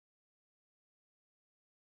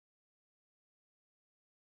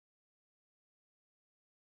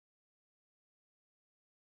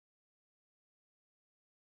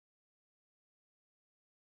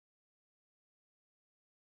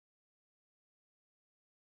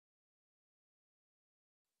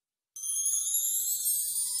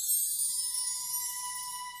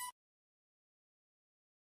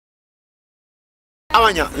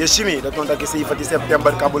Awanya, je ziet me, dat want ik 17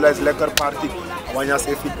 september, Kabula is lekker party. Awanya is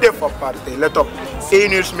even diep op party. Let op,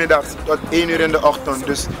 1 uur 's middags tot 1 uur in de ochtend.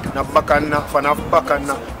 Dus naar Bakana, vanaf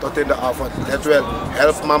Bakana tot in de avond. Let wel,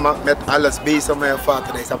 help mama met alles bezig met je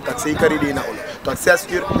vader. Hij heeft dat zeker in de tot 6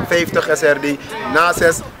 uur 50 SRD, na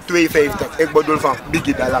 6 2,50. Ik bedoel van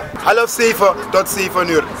Biggie Dalla. Half 7 tot 7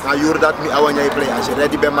 uur. Nou, je dat niet Awanya play. Als je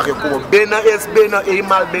ready bent mag je komen. Binnen is binnen,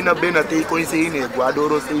 eenmaal binnen. Tegen je zien, ik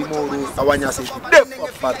Guadoro, Seymoro. Awanya zegt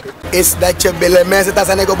is dat je billen mensen dat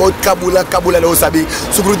zijn about Kabula no sabi.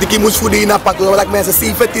 So groot moest voor die napak dat mensen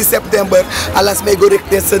 17 september alles mee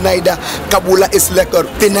gericht in Senaida. Kabula is lekker.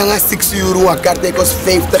 Tenanga 6 euro een kaart kost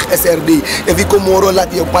 50 SRD. En wie komt morgen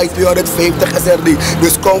laat je bij 250 SRD.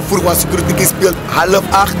 Dus kom voor want security speelt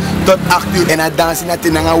half 8 tot 8 uur en dan dansen naar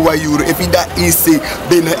Tenanga wajuru. En wie dat inzien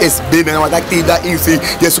binnen is binnen want ik dat inzien.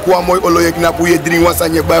 Je zoekt mooi oloje knap hoe je 3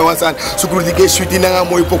 wansan je bij wansan. Security shoot in een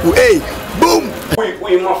mooi pokoe. Hey, boom.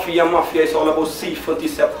 Oei, mafia is all about 17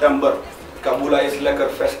 september. Kabula is lekker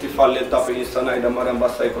festival, let up in Senaida, Maramba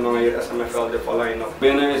Saiko, hier SMFL de Falaina.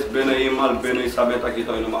 Binnen is binnen, eenmaal binnen is Sabetaki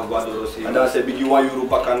to in de Magwadorosi. En dan ze bigi 1 euro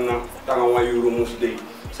bakana, tanga 1 euro moest day.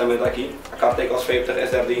 Sabetaki, a kaart kost 50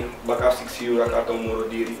 SRD, bakar 6 euro, a kaart moro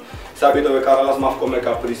diri. Sabito we karalas maf come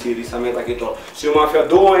caprisiri, Sabetaki to. Si mafia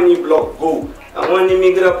do any block go. En wanneer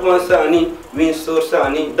migra plansani, winstor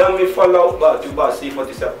sani, dan mi follow but you ba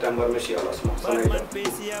 17 september, meshi alas ma Senaida.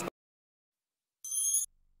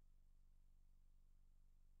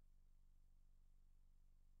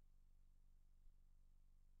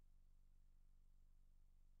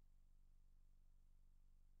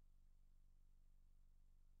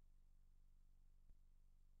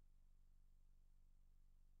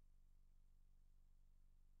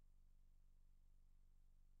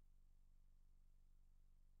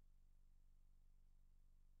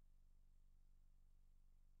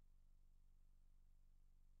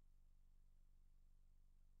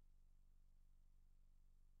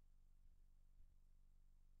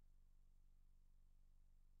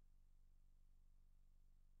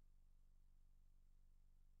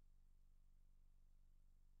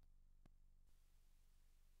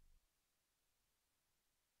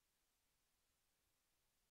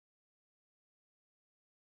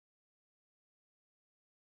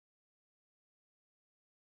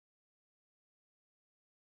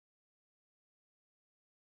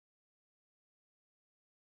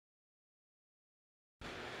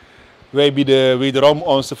 Wij bieden wederom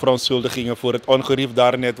onze verontschuldigingen voor het ongerief.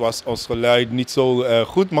 Daarnet was ons geluid niet zo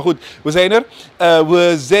goed. Maar goed, we zijn er.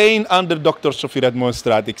 We zijn aan de Dr. Sofie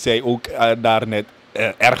Redmondstraat. Ik zei ook daarnet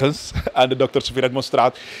ergens aan de Dr. Sofie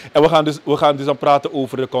Redmondstraat. En we gaan dus aan praten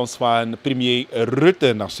over de komst van premier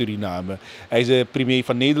Rutte naar Suriname. Hij is de premier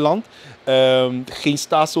van Nederland. Geen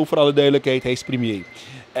staatshoofd voor alle duidelijkheid, hij is premier.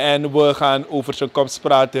 En we gaan over zijn komst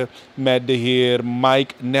praten met de heer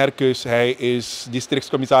Mike Nerkust. Hij is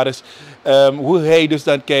districtscommissaris. Hoe hij dus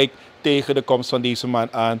dan kijkt tegen de komst van deze man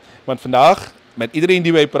aan. Want vandaag, met iedereen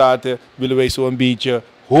die wij praten, willen wij zo een beetje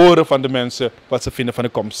horen van de mensen wat ze vinden van de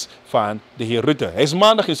komst van de heer Rutte. Hij is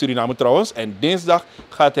maandag in Suriname trouwens en dinsdag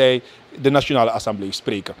gaat hij de Nationale Assemblée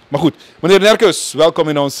spreken. Maar goed, meneer Nerkust, welkom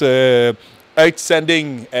in onze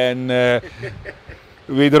uitzending. En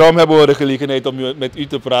wederom hebben we de gelegenheid om met u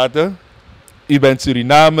te praten. U bent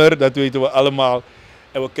Surinamer, dat weten we allemaal.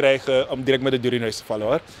 En we krijgen, om direct met de deur in huis te vallen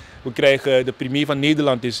hoor. We krijgen de premier van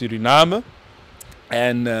Nederland in Suriname.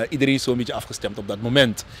 En iedereen is zo'n beetje afgestemd op dat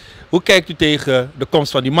moment. Hoe kijkt u tegen de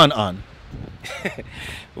komst van die man aan?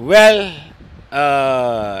 Wel,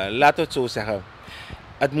 laten we het zo zeggen.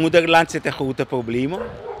 Het moederland zit in grote problemen.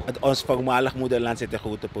 Ons voormalig moederland zit in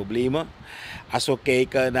grote problemen. Als we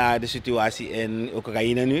kijken naar de situatie in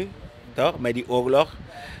Oekraïne nu, toch? Met die oorlog.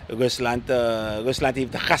 Rusland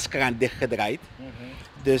heeft de gaskraan dichtgedraaid.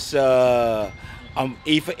 Dus om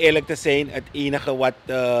even eerlijk te zijn, het enige wat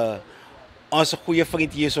onze goede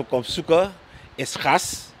vriend hier zo komt zoeken is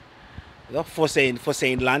gas. Toch? Voor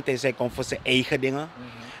zijn land en hij komt voor zijn eigen dingen.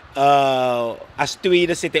 Als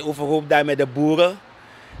tweede zit hij overhoop daar met de boeren.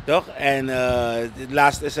 Toch? En het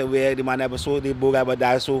laatste is er weer, die boeren hebben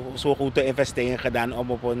daar zo goede investeringen gedaan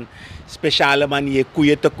om op een speciale manier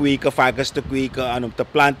koeien te kweken, varkens te kweken en om te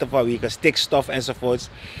planten vanwege stikstof enzovoorts.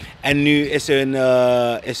 En nu is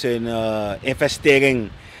hun investering,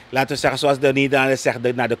 laten we zeggen zoals de Nederlanders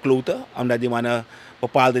zeggen, naar de kloten. Omdat die mannen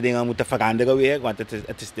bepaalde dingen moeten veranderen weer, want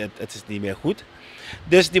het is niet meer goed.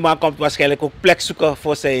 Dus die man komt waarschijnlijk ook plek zoeken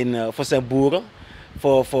voor zijn boeren.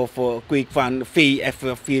 Voor kweek van vee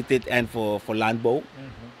en voor landbouw.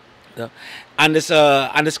 Ja.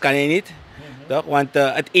 Anders kan je niet. Want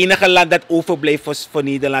het enige land dat overblijft voor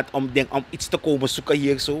Nederland om iets te komen zoeken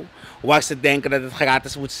hier zo. waar ze denken dat het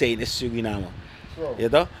gratis moet zijn, is Suriname. Ja,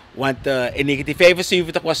 toch? Want in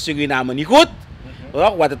 1975 was Suriname niet goed.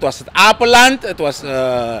 Want het was het apenland, het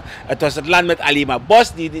was het land met alleen maar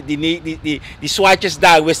bos. Die zwartjes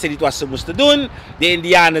daar wisten niet wat ze moesten doen. De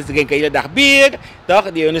Indianen drinken de hele dag bier.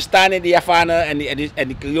 Toch? Die Hunestanen, die Javanen en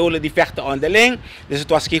die Creolen die vechten onderling. Dus het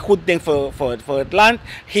was geen goed ding voor het land.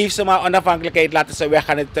 Geef ze maar onafhankelijkheid, laten ze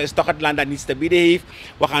weggaan. Het is toch het land dat niets te bieden heeft.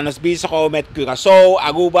 We gaan ons bezighouden met Curaçao,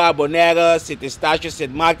 Aruba, Bonaire, Sint-Eustatius,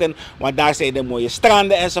 Sint Maarten. Want daar zijn de mooie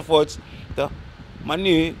stranden enzovoorts. Toch? Maar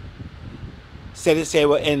nu zijn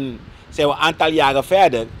we een aantal jaren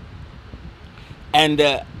verder. En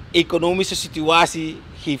de economische situatie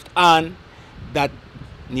geeft aan dat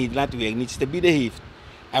Nederland weer niets te bieden heeft.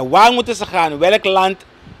 En waar moeten ze gaan? Welk land,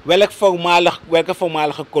 welke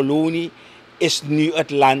voormalige kolonie is nu het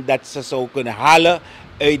land dat ze zou kunnen halen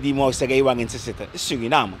uit die mouserij waarin ze zitten? Is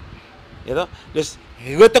Suriname. Ja, dus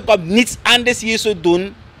Rutte komt niets anders hier zo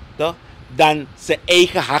doen dan zijn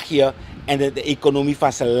eigen hachje en de economie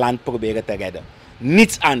van zijn land proberen te redden.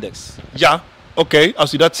 Niets anders. Ja, oké,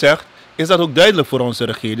 als u dat zegt, is dat ook duidelijk voor onze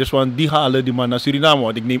regeerders. Want die halen die man naar Suriname.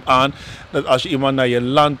 Want ik neem aan dat als je iemand naar je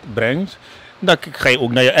land brengt, dan ga je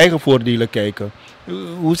ook naar je eigen voordelen kijken.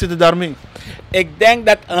 Hoe zit het daarmee? Ik denk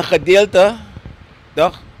dat een gedeelte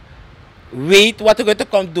toch, weet wat Rutte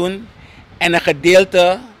komt doen. En een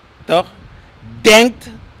gedeelte toch, denkt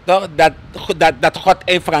toch, dat God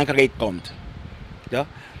in Frankrijk komt. Toch?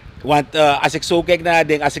 Want als ik zo kijk naar het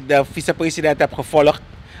ding, als ik de vicepresident heb gevolgd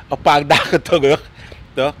een paar dagen terug,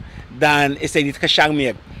 toch, dan is hij niet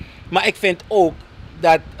gecharmeerd. Maar ik vind ook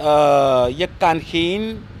dat je kan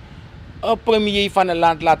geen premier van een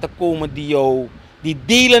land laten komen die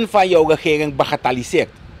delen van jouw regering bagatelliseert.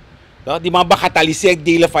 Toch? Die man bagatelliseert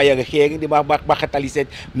delen van je regering, die man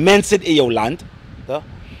bagatelliseert mensen in jouw land. Toch?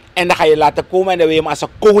 En dan ga je laten komen en dan wil je hem als een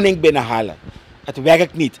koning binnenhalen. Het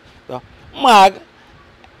werkt niet. Toch? Maar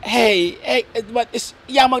wat is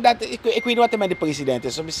jammer dat ik weet niet wat er met de president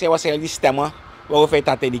is. Misschien waarschijnlijk die stemmen waarover hij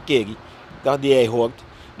dat in die keri, die hij hoort.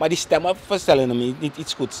 Maar die stemmen verstellen hem niet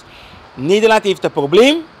iets goeds. Nederland heeft een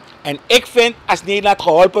probleem. En ik vind, als Nederland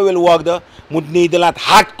geholpen wil worden, moet Nederland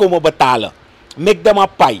hard komen betalen. Make them a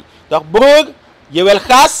pay. Toch broer, je wil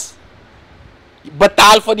gas?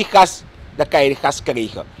 Betaal voor die gas, dan kan je die gas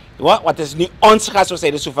krijgen. Want het is nu ons gas, we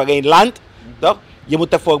zijn een soeverein land. Toch? Je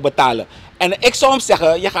moet ervoor betalen. En ik zou hem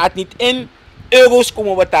zeggen, je gaat niet in euro's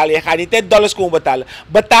komen betalen, je gaat niet in dollars komen betalen.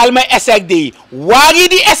 Betaal mijn SRD. Waar je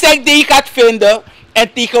die SRD gaat vinden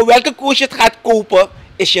en tegen welke koers je het gaat kopen,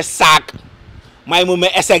 is je zaak. Maar je moet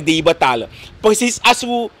mijn SRD betalen. Precies als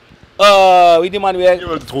we, wie die man weer... Je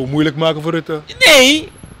wilt het gewoon moeilijk maken voor Rutte? Nee,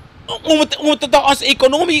 we moeten toch onze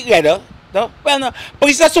economie redden. Toch?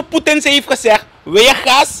 Precies als Poetin heeft gezegd, wil je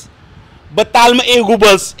gas? Betaal me in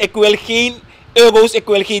roebels. Ik wil geen euro's, ik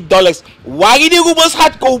wil geen dollars. Waar je die roebels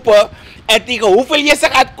gaat kopen en tegen hoeveel je ze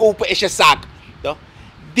gaat kopen is je zaak. Toch?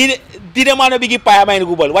 Die man heb ik een mijn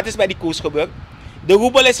roebel. Wat is bij die koers gebeurd? De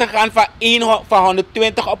roebel is gegaan van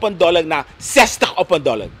 120 op een dollar naar 60 op een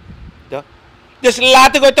dollar. Toch? Dus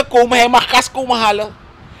laat Rutte komen, hij mag gas komen halen.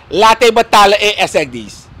 Laat hij betalen in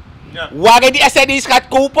SRD's. Ja. Waar hij die SRD's gaat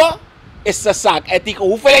kopen, is zijn zaak. En tegen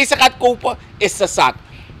hoeveel hij ze gaat kopen, is zijn zaak.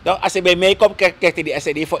 Dus als hij bij mij komt, krijgt hij die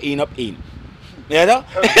SRD voor 1 op 1. Ja toch?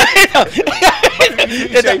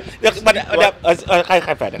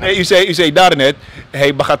 Ga verder. Nee, u zei daarnet,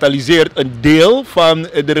 hij bagatelliseert een deel van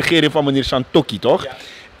de regering van meneer Santokki, toch? Ja.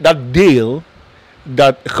 Dat deel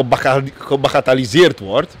dat gebagatelliseerd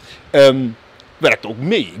wordt, werkt ook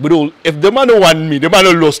mee. Ik bedoel, if the man want me, the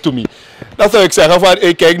man lost to me. Dan zou ik zeggen van,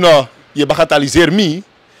 hey, kijk nou, je bagatelliseert me,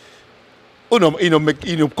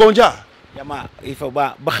 in konja. Ja, maar even,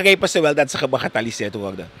 begrijpen ze wel dat ze gebagatelliseerd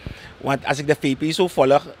worden? Want als ik de VP zo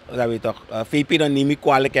volg, dan weet je toch, VP dan niet meer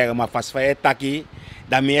kwalijk, maar vast van je taki,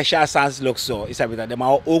 dan meer je sans lok zo. Is dat de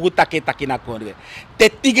maar ook taki na kondre.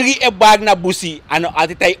 Te tigri e bag na busi, en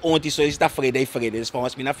altijd hij onti zo is dat vrede. Dus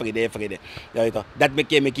volgens mij vrede. Dat weet toch, dat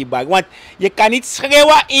make je bag. Want je kan niet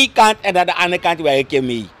schreeuwen aan één kant en aan de andere kant werk je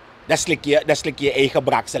mee. Dat slik je eigen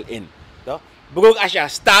braksel in. Toch? Broer, als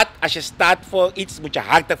je staat voor iets, moet je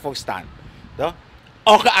hard ervoor staan. Toch?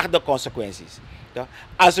 Ongeacht de consequenties.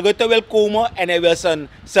 Als Rutte wil komen en hij wil zijn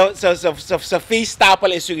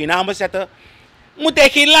veestapel in Suriname zetten, moet hij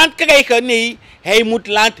geen land krijgen. Nee, hij moet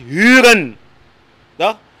land huren.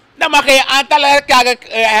 Dan mag hij een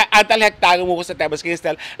aantal hectare mogen ze ter beschikking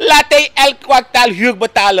stellen. Laat hij elk kwartaal huur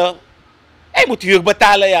betalen. Hij moet huur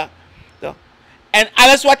betalen, ja. En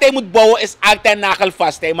alles wat hij moet bouwen is altijd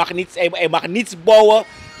nagelvast. Hij mag niets bouwen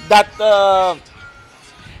dat...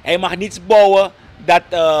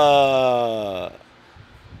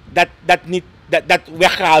 dat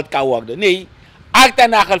weggehaald kan worden. Nee, altijd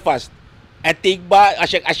nagelvast. En teekbaar,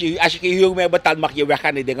 als je geen huur meer betaalt, mag je weggaan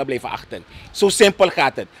en die dingen blijven achter. Zo simpel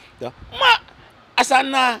gaat het. Ja. Maar,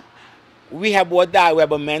 we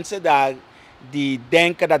hebben mensen daar die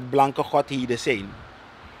denken dat blanke godheden zijn.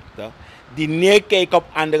 Ja. Die neerkijken op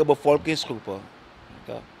andere bevolkingsgroepen.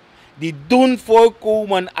 Ja. Die doen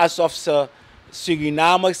voorkomen alsof ze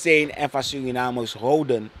Surinamers zijn en van Surinamers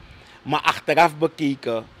houden. Maar achteraf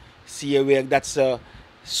bekeken zie je weer dat ze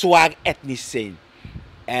zwaar etnisch zijn.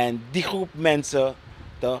 En die groep mensen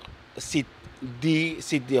ziet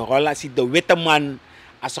de witte man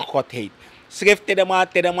als een godheid. Schrijft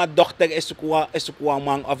tegen mijn dochter is een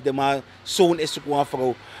man of de man zoon is een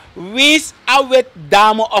vrouw. Wees een wit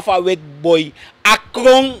dame of een wit boy.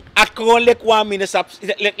 Akron lekwa minesap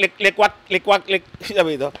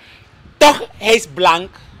toch hij is blank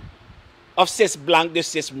of ze is blank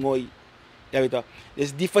dus ze is mooi. Ja, weet je.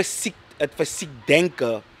 Dus het fysiek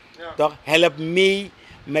denken toch helpt mee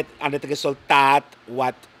aan het resultaat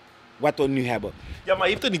wat we nu hebben. Ja, maar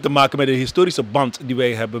heeft het niet te maken met de historische band die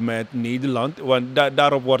wij hebben met Nederland? Want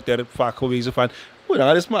daarop wordt er vaak gewezen van,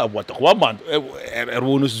 dat is maar wat toch wat man. Er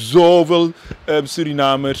wonen zoveel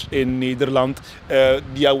Surinamers in Nederland.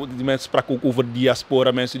 Die mensen spraken ook over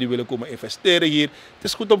diaspora, mensen die willen komen investeren hier. Het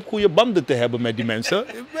is goed om goede banden te hebben met die mensen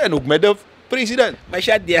en ook met de president. Maar als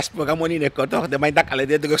je diaspora moet niet toch, dan moet je alle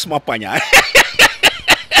de drugs maar panja.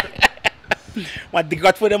 Maar die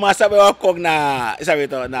god voor de massa we ook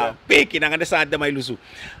naar Peking, naar de stad de Mailusu.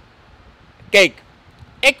 Kijk,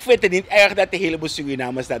 ik vind het niet erg dat de heleboel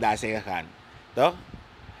Surinamers daar zijn gegaan. Toch?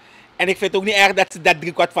 En ik vind het ook niet erg dat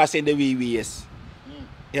 3/4 vast in de WW is.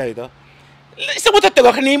 Ja, weet je. Ze moeten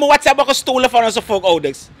terugnemen wat ze hebben gestolen van onze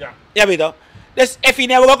voorouders. Ja, weet je. Dus als je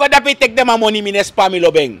niet wil, dan take de money in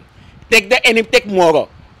Spamilo Beng. Take de en take morgen.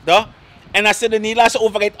 Toch? En als ze de Nederlandse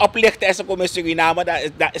overheid oplichten en ze komen in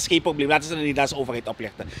Suriname, dat is geen probleem. Laten ze de Nederlandse overheid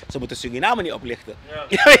oplichten. Ze moeten Suriname niet oplichten.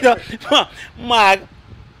 Ja. Weet je? Maar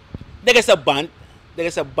er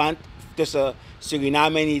is een band tussen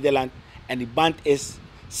Suriname en Nederland. En die band is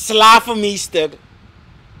slavenmeester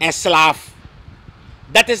en slaaf.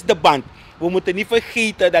 Dat is de band. We moeten niet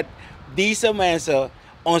vergeten dat deze mensen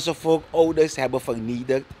onze voorouders hebben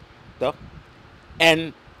vernietigd. Toch?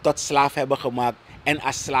 En tot slaaf hebben gemaakt. En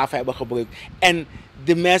als slaaf hebben gebruikt. En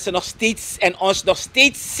de mensen nog steeds en ons nog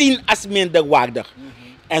steeds zien als minderwaardig.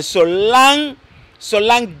 En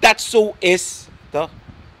zolang dat zo is, toch,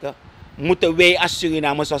 moeten wij als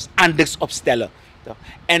Surinamers ons anders opstellen. Toch.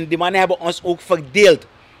 En die mannen hebben ons ook verdeeld.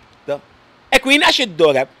 Toch. Ik weet niet als je het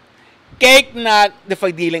door hebt. Kijk naar de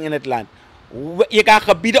verdeling in het land. Je kan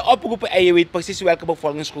gebieden oproepen en je weet precies welke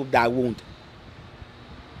bevolkingsgroep daar woont.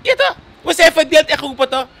 Ja, toch? We zijn verdeeld in groepen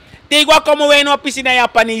toch? Tegen komen wij nog piscine naar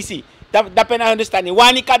Japanese. Dat ben naar Hindustani.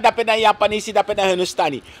 Wanika dat ben naar Japanese, dat ben naar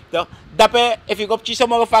Hindustani. Dat ben, if ik op Chisa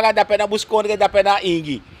mogen varen, dat ben naar Buskondre, dat ben naar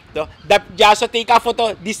Ingi. Dat ja zo teken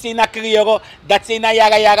foto, die zijn naar Kriero, dat zijn naar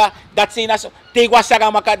Yara, dat zijn naar Tegwa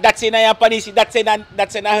Saramaka, dat zijn naar Japanese, dat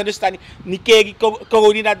zijn naar Hindustani. Nikeri,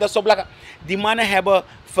 Corona, dat zo blakken. Die mannen hebben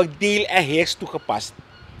verdeel en heers toegepast.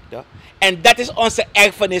 En dat is onze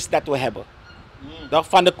erfenis dat we hebben.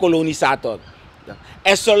 Van de kolonisator.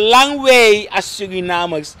 En zolang wij als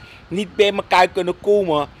Surinamers niet bij elkaar kunnen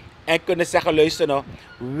komen en kunnen zeggen, luister nou,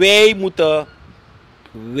 wij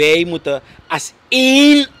moeten als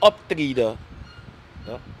één optreden,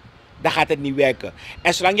 dan gaat het niet werken.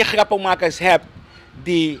 En zolang je grappenmakers hebt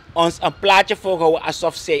die ons een plaatje voorhouden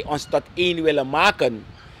alsof zij ons tot één willen maken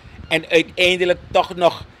en uiteindelijk toch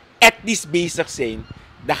nog etnisch bezig zijn,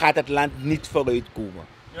 dan gaat het land niet vooruit komen.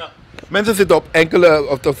 Ja. Mensen zitten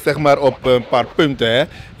op zeg maar op een paar punten. Hè.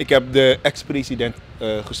 Ik heb de ex-president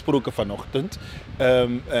gesproken vanochtend.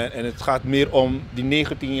 En het gaat meer om die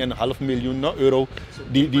 19,5 miljoen euro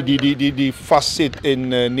die vastzit in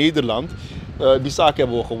Nederland. Die zaak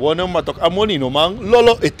hebben we gewonnen, maar toch amoni no man,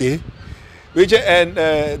 lolo ete. Weet je, en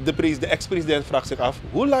de ex-president vraagt zich af,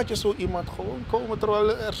 hoe laat je zo iemand gewoon komen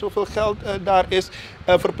terwijl er zoveel geld daar is?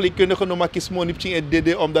 Verpleegkundigen no makis money en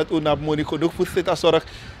dit omdat una money genoeg voor zit als zorg.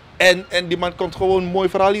 En die man komt gewoon een mooi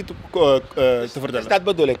verhaal hier te vertellen. Dus dat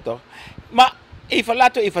bedoel ik toch. Maar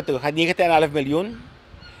laten we even terug. 19,5 miljoen.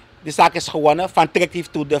 De zaak is gewonnen. Van Trek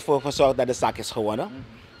heeft toen ervoor gezorgd dat de zaak is gewonnen.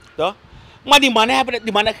 Toch? Maar die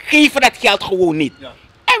mannen geven dat geld gewoon niet. Ja.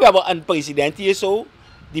 En we hebben een president hier zo.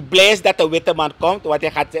 Die blij is dat de witte man komt. Want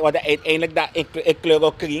hij uiteindelijk daar in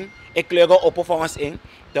kleuren kring. In kleuren open voor ons in.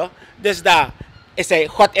 Toch? Dus daar is hij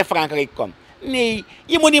God in Frankrijk komt. Nee,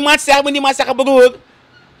 je moet die man zeggen broer.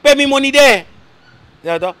 Bij mij money daar.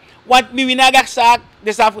 Ja, toch? Want mijn rechtszaak,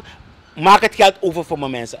 dus maak het geld over voor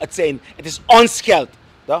mijn mensen. Het is ons geld.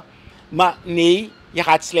 Toch? Maar nee, je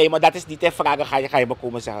gaat slijmen, dat is niet te vragen, ga je me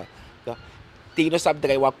komen zeggen. Toch? Tinos op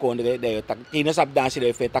drie wat konden, tinos op dansen,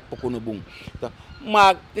 de tak pokoen boom.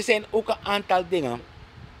 Maar er zijn ook een aantal dingen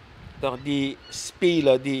toch, die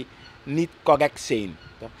spelen die niet correct zijn.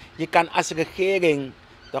 Toch? Je kan als regering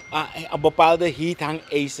toch, een bepaalde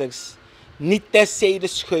heathangijzers niet terzijde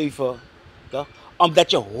schuiven, toch?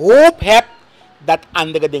 Omdat je hoop hebt dat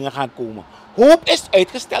andere dingen gaan komen. Hoop is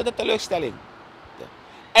uitgestelde teleurstelling. Toch?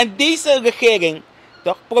 En deze regering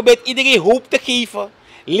toch, probeert iedereen hoop te geven,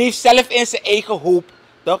 leeft zelf in zijn eigen hoop.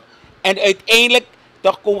 Toch? En uiteindelijk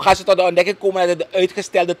toch, gaan ze tot de ontdekking komen dat het de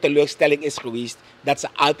uitgestelde teleurstelling is geweest. Dat ze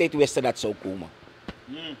altijd wisten dat het zou komen.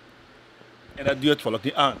 En dat duurt volk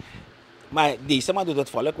niet aan. Maar deze man doet het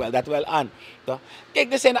volk wel, dat wel aan. Toch?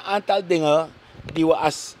 Kijk, er zijn een aantal dingen die we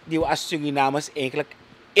als Surinamers eigenlijk...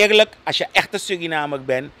 Eerlijk, als je echte Surinamer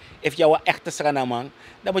bent, of jou een echte Surinamang,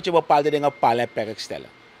 dan moet je bepaalde dingen paal en perk stellen.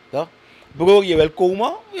 Toch? Broer, je wil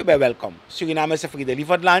komen, je bent welkom. Suriname is een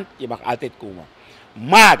vriendelijk land, je mag altijd komen.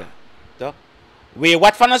 Maar, toch? Wil je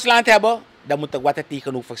wat van ons land hebben, dan moet er wat er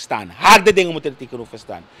tegenover staan. Harde dingen moeten er tegenover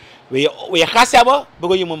staan. Wil je gas hebben,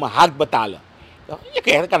 broer, je moet me hard betalen. Toch?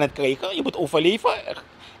 Je kan het krijgen, je moet overleven.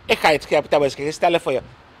 Ik ga het scherp stellen voor je.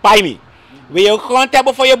 Pay me. Wil je grond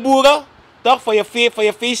hebben voor je boeren? Toch? Voor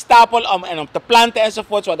je veestapel om te planten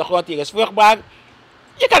enzovoort, zodat de grond hier is vruchtbaar.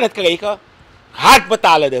 Je kan het krijgen. Hard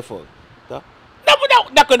betalen ervoor. Toch?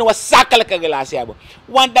 Dan kunnen we een zakelijke relatie hebben.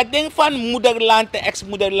 Want dat ding van moederland,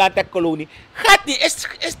 ex-moederland en kolonie, gaat niet,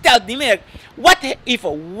 stelt niet meer. Wat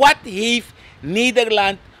heeft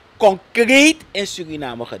Nederland concreet in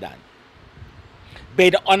Suriname gedaan? Bij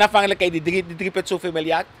de onafhankelijkheid, die 3 zoveel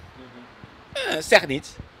miljard? Zeg niets.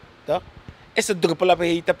 Toch? Is een druppel op een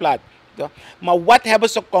hete plaat. Toch? Maar wat hebben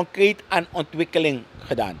ze concreet aan ontwikkeling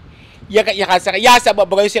gedaan? Je gaat zeggen, ja, ze hebben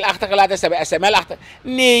Brussel achtergelaten, ze hebben SML achtergelaten.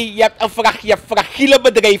 Nee, je hebt fragiele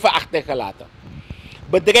bedrijven achtergelaten.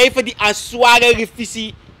 Bedrijven die aan zware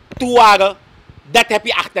revisie toe waren, dat heb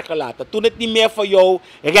je achtergelaten. Toen het niet meer voor jou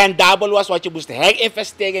rendabel was, want je moest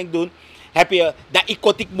herinvestering doen, heb je dat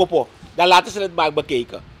icotiek mopo. Dan laten ze het maar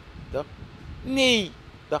bekeken. Toch? Nee,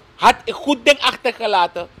 toch? Had een goed ding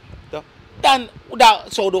achtergelaten, toch? Dan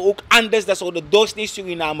zouden ook anders, dan zou de doorsnee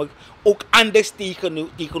Surinamer ook anders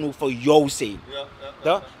tegenover jou zijn.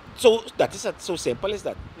 Ja. Dat is het, zo simpel is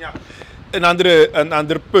dat. Ja. Een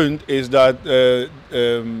ander punt is dat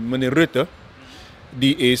meneer Rutte,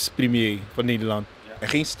 die is premier van Nederland en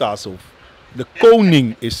geen staatshoofd. De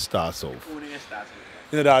koning is staatshoofd.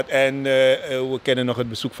 Inderdaad, en we kennen nog het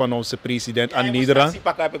bezoek van onze president aan Nederland.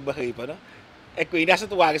 Ja, heb ik begrepen. Hè? Ik weet niet als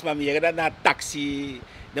het waar is, maar meer dan een taxi.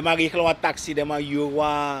 De man regelen een taxi, de man huur.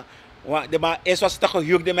 Eerst was het een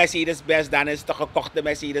gehuurde Mercedes-Benz, dan is het een gekochte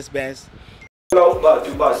Mercedes-Benz.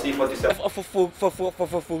 Voor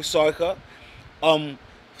vervoer zorgen om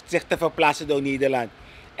zich te verplaatsen door Nederland.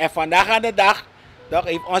 En vandaag aan de dag toch,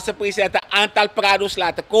 heeft onze president een aantal Prado's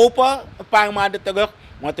laten kopen, een paar maanden terug.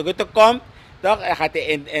 Want Rutte komt. Toch? Hij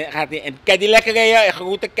gaat in Cadillac rijden, een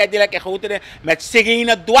grote Cadillac, met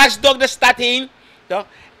sirene dwars door de stad heen. Toch?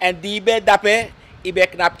 En die bij dappen, ik ben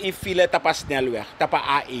knap in file tapa snelweg,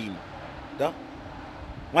 tapa A1. Toch?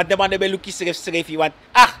 Want de man bij Lucie schreef hier, want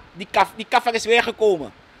ach, die kaffer is weer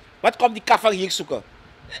gekomen. Wat komt die kaffer hier zoeken?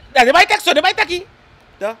 Dat is mijn tak zo, dat is mijn takkie.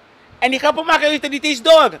 En die grappenmaker heeft er niet eens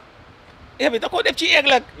door. Je weet toch gewoon, heb je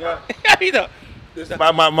eerlijk. Ja. Ja, weet je. Dus,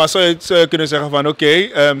 maar zou je het kunnen zeggen van oké,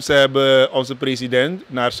 ze hebben onze president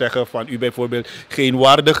naar zeggen van u bijvoorbeeld geen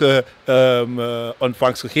waardige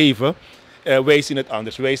ontvangst gegeven. Wij zien het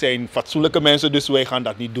anders. Wij zijn fatsoenlijke mensen, dus wij gaan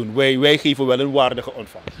dat niet doen. Wij geven wel een waardige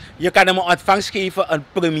ontvangst. Je kan hem een ontvangst geven, een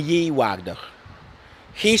premier waardig.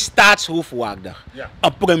 Geen staatshoofdwaardig. Ja.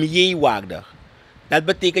 Een premier waardig. Dat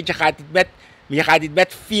betekent je gaat niet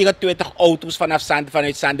met 24 auto's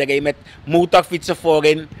vanuit Zanderij met motorfietsen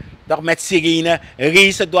voorin. Toch, met sirene,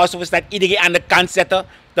 racen door, zodat iedereen aan de kant zetten.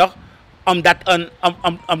 Toch, omdat een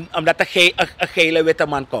gele witte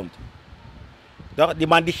man komt. Toch, die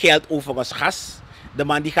man die geilt over ons gas. De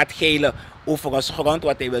man die gaat geilen over ons grond,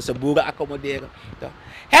 wat hij wil zijn boeren accommoderen. Toch.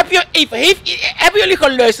 Hebben jullie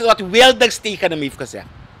geluisterd wat Wilders tegen hem heeft gezegd?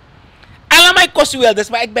 Allemaal kost Wilders,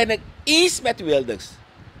 maar ik ben het eens met Wilders.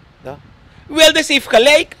 Toch. Wilders heeft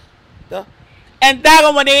gelijk. Toch. En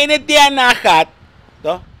daarom wanneer je het DNA gaat,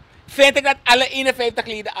 toch, vind ik dat alle 51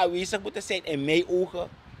 leden aanwezig moeten zijn in mijn ogen.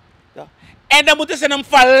 Toch. En dan moeten ze hem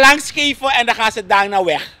van langs geven en dan gaan ze daarna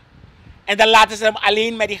weg. En dan laten ze hem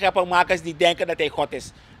alleen met die grappenmakers die denken dat hij God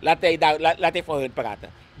is. Laat hij voor hun praten.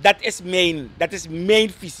 Dat is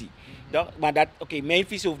mijn visie. Toch. Maar mijn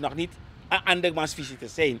visie hoeft nog niet een andermans visie te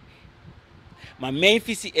zijn. Maar mijn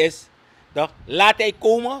visie is Toch? Laat hij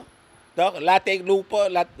komen. Toch? Laat hij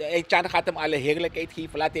lopen. Chan gaat hem alle heerlijkheid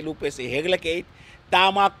geven. Laat hij lopen in zijn heerlijkheid.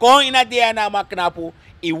 Tama kon in het DNA maar knapu.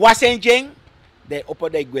 I was en jeng. De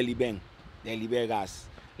opper de gweli beng. De liberas.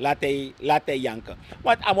 Laat hij janken.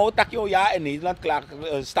 Want amo takjo ja in Nederland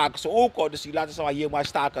staken ze ook hoor. Dus die laten ze wel hier maar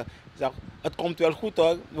staken. Zeg, het komt wel goed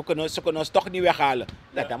hoor. Ze kunnen ons toch niet weghalen.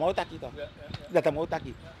 Dat amo takje toch. Dat amo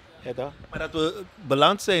takje. Ja, toch? Maar dat we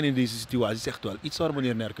beland zijn in deze situatie is echt wel iets hoor,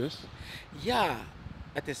 meneer Nerkust. Ja,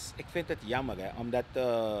 ik vind het jammer hè, omdat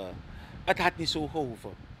het had niet zo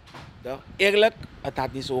gehoeven. Toch? Eerlijk, het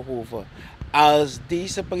had niet zo gehoeven. Als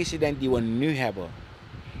deze president die we nu hebben,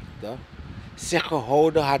 toch, zich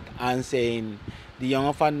gehouden had aan zijn, die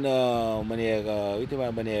jongen van meneer, weet u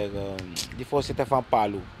wel, meneer, die voorzitter van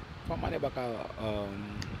Palu, van meneer Bakka,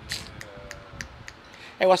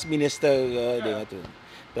 hij was minister dingen toen.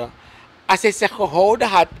 Toch? Als hij zich gehouden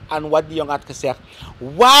had aan wat die jongen had gezegd,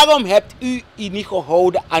 waarom hebt u niet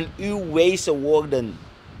gehouden aan uw wijze woorden?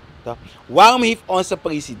 Toch? Waarom heeft onze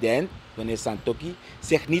president, meneer Santoki,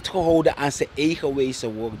 zich niet gehouden aan zijn eigen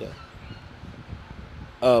wijze woorden?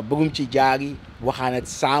 Broemtje Jari, we gaan het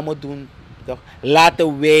samen doen. Toch?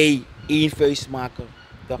 Laten wij één vuist maken.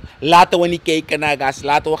 Toch? Laten we niet kijken naar gas,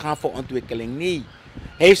 laten we gaan voor ontwikkeling. Nee,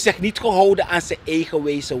 hij heeft zich niet gehouden aan zijn eigen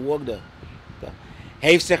wijze woorden.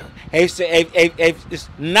 Dus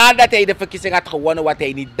nadat hij de verkiezing had gewonnen, wat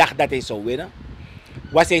hij niet dacht dat hij zou winnen,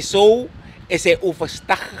 is hij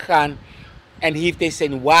overstag gegaan en heeft hij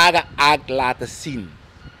zijn ware aard laten zien.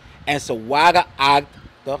 En zijn ware aard,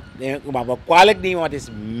 toch, maar we kwalijk nemen, want het is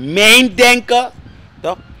mijn denken,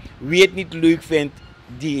 toch, wie het niet leuk vindt,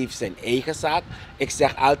 die heeft zijn eigen zaak. Ik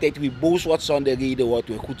zeg altijd, wie boos wordt zonder reden, wordt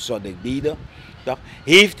weer goed zonder reden. Toch,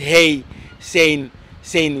 heeft hij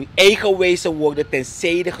zijn eigen wijze woorden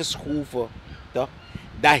tenzijde geschoven, toch?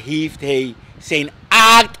 Daar heeft hij zijn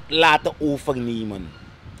aard laten overnemen.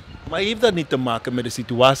 Maar heeft dat niet te maken met de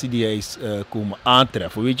situatie die hij is komen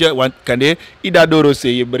aantreffen? Weet je, want kan je idadoro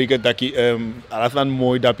zeggen, bericht dat je alles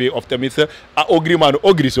mooi dat je, of tenminste, a ogri maar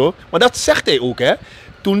ogri zo. Maar dat zegt hij ook, hè?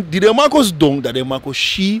 Toen die de makos dong, dat de makos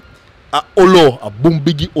shi, a olo, a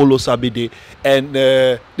bombigi olo sabede. En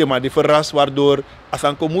de man die verrast waardoor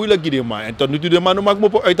asanko moeilijk die man. En tot nu toe de man maakt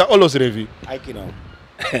me uit de olos revie. Kijk nou.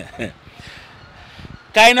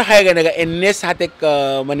 Kan je nog herinneren, in NIS had ik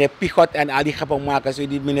meneer Pichot en al die grappenmakers,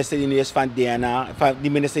 die minister van DNA,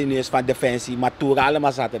 die minister van Defensie, Matura,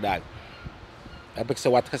 allemaal zaten daar. Heb ik ze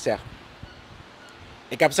wat gezegd.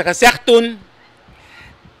 Ik heb ze gezegd toen,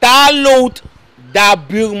 ta lood da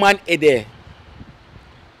buurman ede.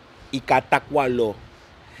 Ika takwa lo.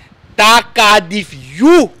 Ta kadif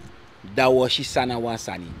you. Da was sana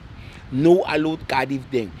wasani. No aloot kadif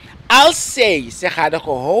ding. Als zij zich hadden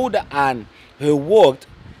gehouden aan hun woord,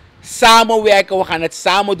 samenwerken, we gaan het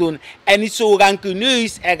samen doen, en niet zo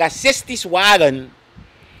rancuneus en racistisch waren,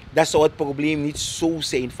 dan zou het probleem niet zo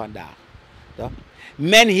zijn vandaag.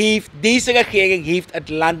 Deze regering heeft het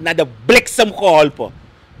land naar de bliksem geholpen.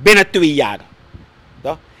 Binnen 2 jaar.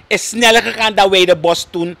 Is sneller gegaan dan wij de bos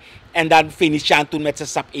toen en dan finishen toen met zijn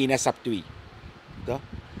SAP 1 en SAP 2.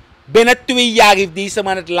 Binnen 2 jaar heeft deze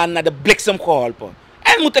man het land naar de bliksem geholpen.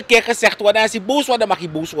 En moet een keer gezegd worden, als hij boos wordt, dan mag hij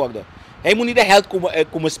boos worden. Hij moet niet de held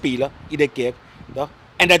komen spelen, iedere keer.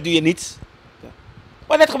 En dat doe je niets.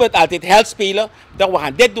 Want dat gebeurt altijd, held spelen. We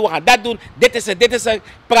gaan dit doen, we gaan dat doen. Dit is er.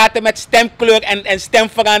 Praten met stemkleur en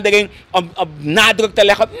stemverandering om nadruk te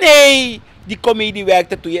leggen. Nee, die comedie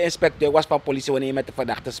werkte toen je inspecteur was van politie wanneer je met de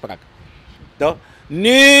verdachte sprak.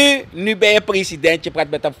 Nu ben je president, je praat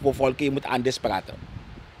met de bevolking, je moet anders praten.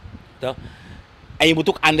 En je moet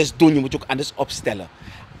ook anders doen, je moet ook anders opstellen.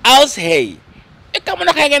 Als hij, ik kan me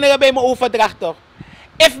nog herinneren bij mijn overdracht toch.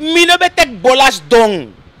 If mino betek bolas dong,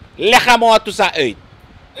 leg hem wat tussen uit.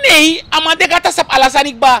 Nee, amande gaat sap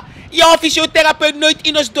alasanik ba. Je fysiotherapeut nooit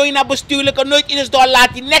in ons dooi naar bestuurlijke, nooit in ons door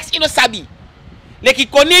laten, niks in ons sabi. Lekkie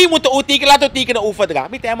kon nee, je moet de tekenen laten tekenen overdracht.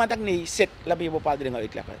 Weet je, man, nee, zit, laat me je bepaalde dingen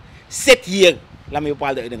uitleggen. Zit hier, laat me je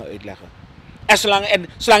bepaalde dingen uitleggen. En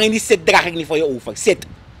zolang je niet zit, draag ik niet voor je over. Zit.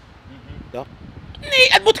 Nee,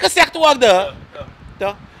 het moet gezegd worden.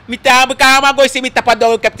 Ik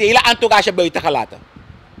heb de hele entourage buiten gelaten.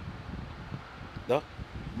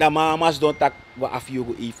 Dat mama's doen dat we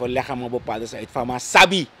afjugen even, leggen me bepaalde uit van maar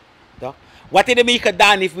sabi. Wat hij ermee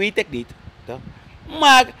gedaan heeft, weet ik niet.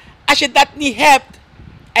 Maar als je dat niet hebt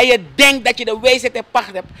en je denkt dat je de wijsheid en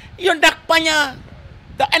pacht hebt, je dacht panja.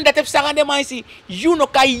 En dat heeft zeggen de mensen, je no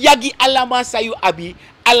kan yagi allemaal sayu abi,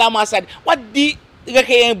 allemaal sayu. Wat die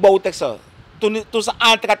regering bouwt zo. Toen ze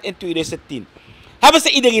aantrad in 2010, hebben ze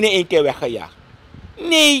iedereen in 1 keer weggejaagd.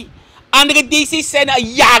 Nee, andere DC's zijn een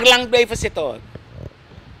jaar lang blijven zitten.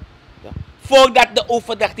 voordat de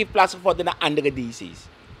overdracht heeft plaatsgevonden naar andere DC's.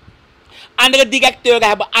 Andere directeuren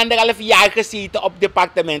hebben 1,5 jaar gezeten op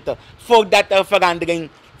departementen voordat er verandering,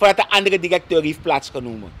 voordat de andere directeur heeft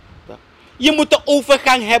plaatsgenomen. Je moet de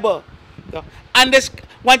overgang hebben. Anders,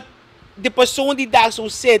 want de persoon die daar zo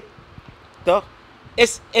zit,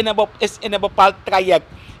 is in een bepaald traject.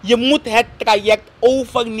 Je moet het traject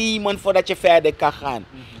overnemen voordat je verder kan gaan.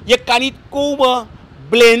 Je kan niet komen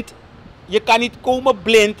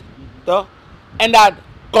blind. Toch? En dan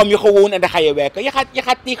kom je gewoon en dan ga je werken. Je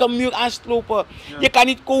gaat tegen een muur aanslopen. Ja. Je kan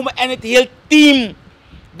niet komen en het hele team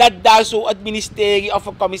dat daar zo het ministerie of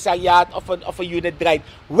een commissariaat of een unit draait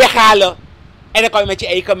weghalen. En dan kom je met je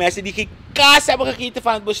eigen mensen die geen kaas hebben gegeten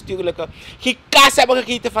van het bestuurlijke. Geen kaas hebben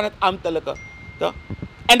gegeten van het ambtelijke. Toch?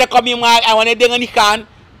 En dan kom je maar en wanneer dingen niet gaan,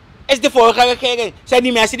 is de vorige regering. Zijn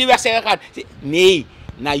die mensen die weg zijn gegaan. Nee,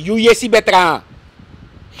 nou Jessie Betra.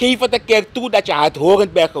 Geef het een keer toe dat je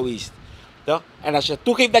hardhorend bent geweest. Toch? En als je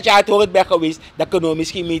toegeeft dat je hardhorend bent geweest, dan kunnen we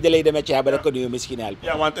misschien medelijden met je hebben, dan kunnen we misschien helpen.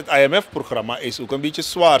 Ja, want het IMF-programma is ook een beetje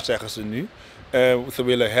zwaar, zeggen ze nu. Ze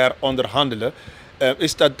willen heronderhandelen.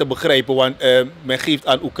 Is dat te begrijpen, want men geeft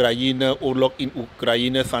aan Oekraïne, oorlog in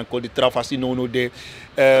Oekraïne, Sanko de Travasinono de.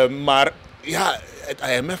 Maar ja, het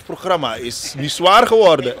IMF-programma is nu zwaar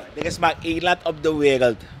geworden. Er is maar één land op de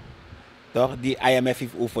wereld, toch, die IMF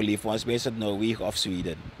heeft overleefd. Volgens mij is het Noorwegen of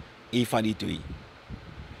Zweden. Eén van die twee.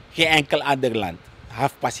 Geen enkel ander land.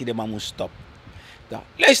 Half passie de man moet stoppen.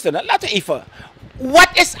 Luister, nou, laten we even. Wat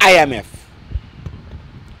is IMF?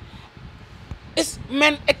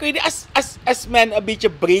 Ik weet niet, als men een beetje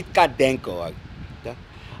breed kan denken hoor.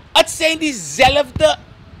 Het zijn diezelfde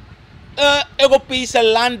Europese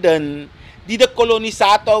landen die de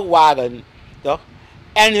kolonisator waren. Toch?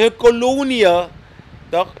 En hun koloniën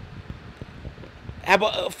toch,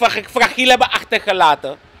 fragiel hebben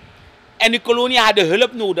achtergelaten. En die koloniën hadden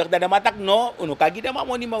hulp nodig. Dat de matak no, uno kagi de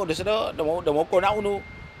mamo niet meer. Dus de mo kona uno,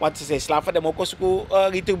 want ze zijn slaven, de mo kosuku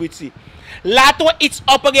retributie. Laten we iets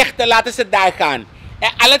oprichten, laten ze daar gaan.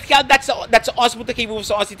 En al het geld dat ze ons moeten geven, hoeven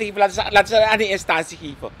ze ons niet te geven, laten ze aan die instantie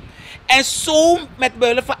geven. En zo met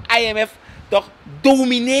behulp van IMF, toch,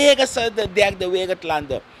 domineren ze de derde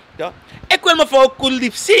wereldlanden. Toch? Ik wil mevrouw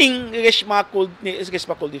Kuldeep Singh, Reshma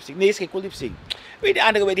Kuldeep Singh, nee, is geen Kuldeep Singh. Weet je,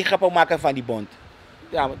 andere die grappen maken van die bond.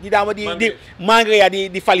 Ja, die dame die Mangria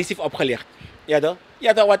die valies heeft opgelegd. Ja toch?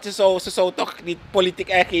 Ja toch, wat ze zou toch niet politiek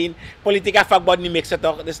en geen politiek en vakbond niet mixen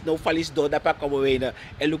toch? Dus no valies door, dat komen we in.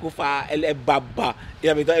 En lukufa, en baba.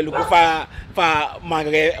 Ja weet je, en lukufa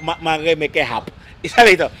Mangria met een hap. Ja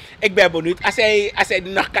weet je, ik ben benieuwd als hij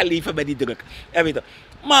nog kan leven met die druk. Ja weet je.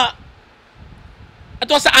 Maar het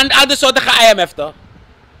was een andere soortige IMF toch?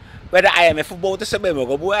 Bij de IMF verboden ze bij me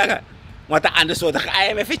geboren. Want de andere soortige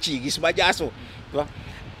IMF is chigis, maar ja zo.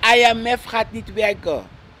 IMF gaat niet werken.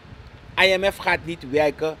 IMF gaat niet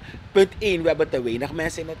werken. Punt 1, we hebben te weinig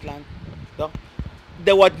mensen in het land. Toch?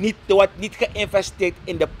 Er wordt niet geïnvesteerd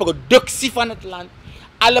in de productie van het land.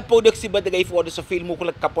 Alle productiebedrijven worden zoveel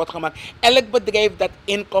mogelijk kapot gemaakt. Elk bedrijf dat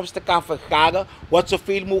inkomsten kan vergaren, wordt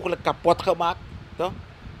zoveel mogelijk kapot gemaakt. Toch?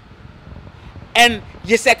 En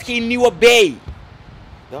je zet geen nieuwe bij.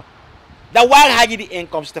 Toch? Dan waar haal je die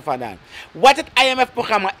inkomsten vandaan? Wat het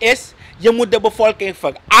IMF-programma is, je moet de bevolking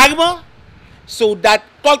verarmen, zodat,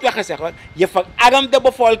 kortweg gezegd, je verarmt de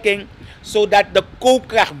bevolking, zodat de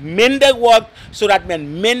koopkracht minder wordt, zodat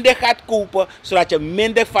men minder gaat kopen, zodat je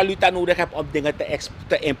minder valuta nodig hebt om dingen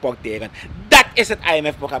te importeren. Dat is het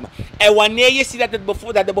IMF-programma. En wanneer je ziet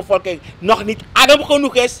dat de bevolking nog niet arm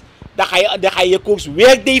genoeg is, dan ga je je koers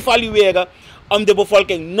weer devalueren, om de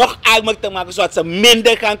bevolking nog armer te maken, zodat ze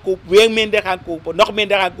minder gaan kopen, weer minder gaan kopen, nog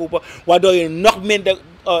minder gaan kopen, waardoor je nog minder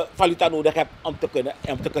valuta nodig hebt om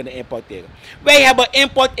te kunnen importeren. Wij hebben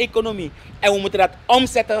importeconomie en we moeten dat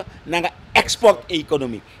omzetten naar een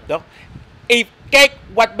exporteconomie. Toch? Kijk,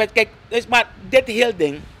 dus maar dit hele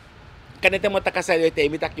ding, kan het helemaal takken zijn,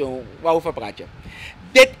 waarover praat je?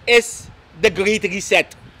 Dit is de Great Reset.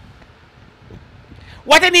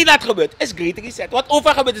 Wat in Nederland gebeurt, is Great Reset. Wat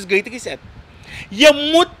overal gebeurt, is Great Reset.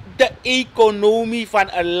 Je moet de economie van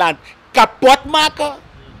een land kapot maken,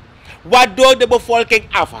 waardoor de bevolking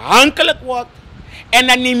afhankelijk wordt. En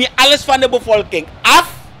dan neem je alles van de bevolking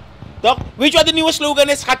af. Toch? Weet je wat de nieuwe slogan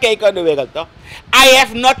is? Ga kijken in de wereld. Toch? I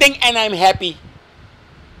have nothing and I'm happy.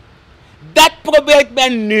 Dat probeert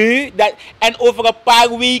men nu. En over een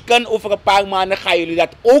paar weken, over een paar maanden gaan jullie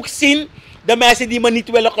dat ook zien. De mensen die me niet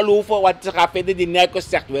willen geloven, wat ze gaan vinden, die Nerkust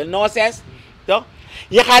zegt wel nonsens. Toch?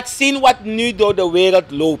 Je gaat zien wat nu door de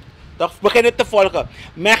wereld loopt. Toch? Beginnen te volgen.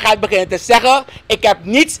 Men gaat beginnen te zeggen, ik heb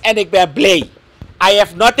niets en ik ben blij. I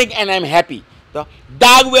have nothing and I'm happy. Toch?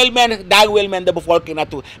 Daar wil men de bevolking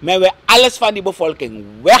naartoe. Men wil alles van die bevolking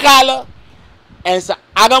weghalen. En ze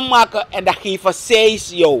arm maken. En dan geven zij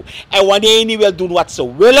jou. En wanneer je niet wil doen wat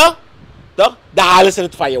ze willen. Toch? Dan halen ze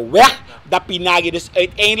het van je weg. Dan pinaag je dus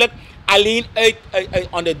uiteindelijk alleen uit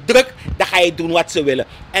onder druk. Dan ga je doen wat ze willen.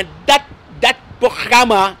 En dat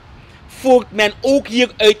programma voert men ook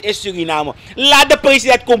hier uit in Suriname. Laat de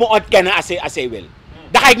president komen ontkennen als hij wil.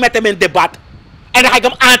 Dan ga ik met hem in debat. En dan ga ik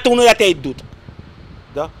hem aantonen dat hij het doet.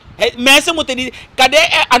 Mensen moeten niet...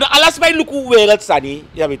 Alles bij Luku wereld sani.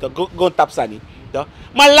 Ja, weet je, gewoon tap sani.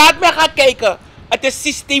 Maar laat me gaan kijken. Het is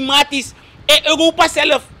systematisch. In Europa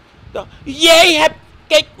zelf. Jij hebt...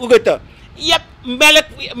 Kijk, Rutte. Je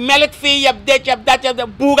hebt melkvee, je hebt dit, je hebt dat, je hebt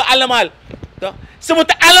dat. Boeren allemaal. Ze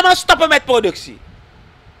moeten allemaal stoppen met productie.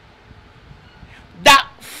 Dat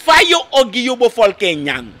van je ook je bevolking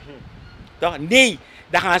nyang. Nee,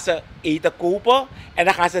 dan gaan ze eten kopen en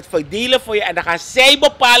dan gaan ze het verdelen voor je en dan gaan zij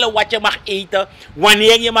bepalen wat je mag eten,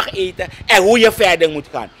 wanneer je mag eten en hoe je verder moet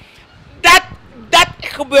gaan. Dat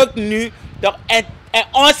gebeurt nu en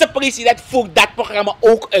onze president voert dat programma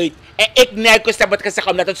ook uit. En ik Nerkust heb het gezegd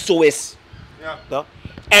omdat het zo is. Ja.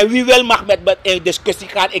 En wie wil mag met in discussie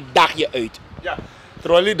gaan, ik daag je uit. Ja.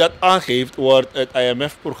 Terwijl je dat aangeeft, wordt het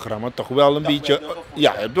IMF-programma toch wel een beetje...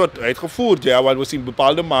 Ja, het wordt uitgevoerd, ja, want we zien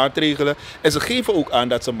bepaalde maatregelen. En ze geven ook aan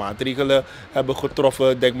dat ze maatregelen hebben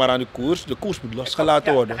getroffen. Denk maar aan de koers. De koers moet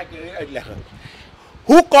losgelaten worden. Dat ga ik je uitleggen.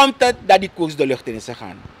 Hoe komt het dat die koers de lucht in is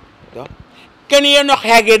gegaan? Ja? Kun je je nog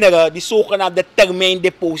herinneren, die zogenaamde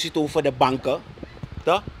termijndeposito voor de banken?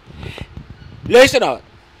 Ja? Luister nou,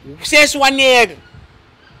 sinds wanneer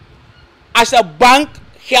als een bank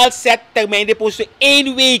geld zet, termijndeposito,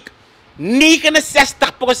 1 week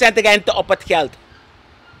 69% rente op het geld.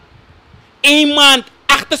 1 maand 78%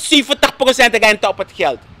 rente op het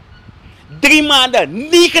geld. 3 maanden 89%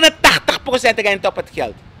 rente op het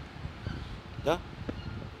geld. Ja?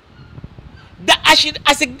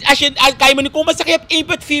 Kan je me niet komen zeggen, je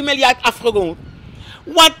hebt 1,4 miljard afgeroond.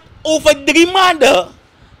 Want over 3 maanden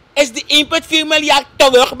is die 1,4 miljard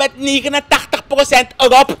terug met 89%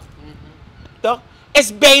 erop. Toch?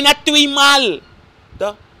 Is bijna 2 maal.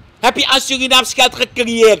 Toch? Heb je aan Surinaams geld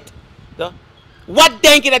gecreëerd. Toch? Wat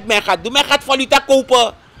denk je dat men gaat doen? Men gaat valuta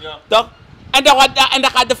kopen. Ja. Toch? En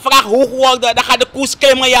dan gaat de vraag hoog worden. Dan gaat de koers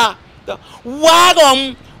klimmen. Ja. Toch?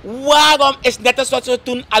 Waarom is net als wat we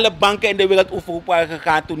toen alle banken in de wereld overhoop waren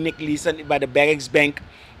gegaan. Toen Nick Leeson bij de Bergsbank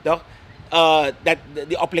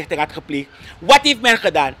die oplichting had gepleegd. Wat heeft men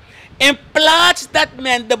gedaan? In plaats dat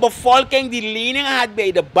men de bevolking die leningen had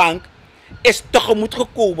bij de bank is tegemoet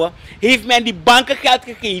gekomen, heeft men die banken geld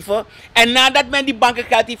gegeven. En nadat men die banken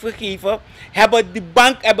geld heeft gegeven,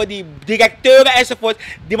 hebben die directeuren enzovoort,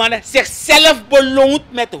 die mannen zichzelf beloond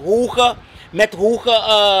met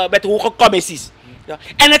hoge commissies. Ja.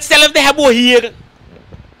 En hetzelfde hebben we hier.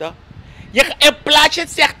 Ja. In plaats je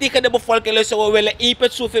het zegt tegen de bevolking, we willen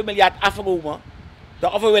 1,zoveel miljard afromen. Ja,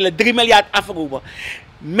 of we willen 3 miljard afromen.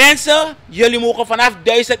 Mensen, jullie mogen vanaf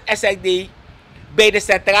 1000 SRD bij de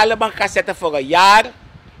centrale bank gaan zetten voor een jaar.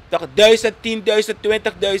 Toch 1000, 10.000,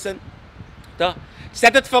 20.000. Toch?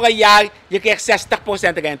 Zet het voor een jaar, je krijgt 60%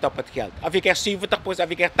 rente op het geld. Of je krijgt 70%, of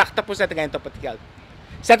je krijgt 80% rente op het geld.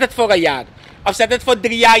 Zet het voor een jaar. Of zet het voor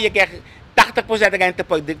 3 jaar, je krijgt 80% rente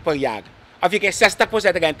per jaar. Of je krijgt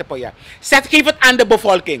 60% rente per jaar. Geef het aan de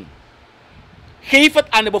bevolking. Geef het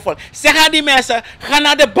aan de bevolking. Zeg aan die mensen, ga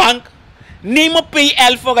naar de bank. Neem een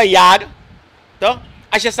PL voor een jaar. Toch?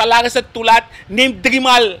 Als je salaris het toelaat, neem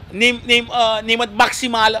het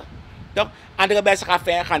maximale. Toch? Andere mensen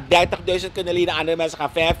gaan 30.000 kunnen lenen, andere mensen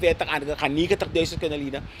gaan 45, anderen gaan 90.000 kunnen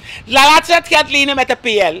lenen. Laat ze het geld lenen met de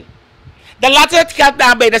PL. Dan laten ze het geld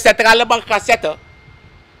daar bij de centrale bank gaan zetten.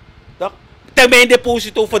 Toch?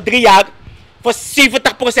 Termijndeposito voor 3 jaar, voor 70%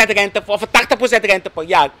 rente, voor 80% rente per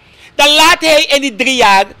jaar. Dan laat hij in die 3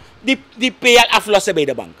 jaar die PL aflossen bij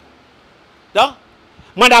de bank. Toch?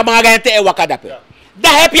 Maar dan mag rente en wakadappen. Ja.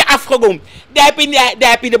 Dat heb je afgeroomd. Dat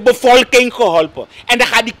heb je de bevolking geholpen. En dan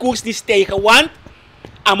gaat die koers niet stijgen. Want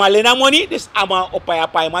Amalena money, dus Ama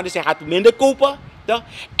opaya, dus hij gaat minder kopen. Toch?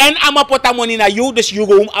 En Ama pota money naar jou, dus je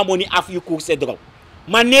room money af je koers erop.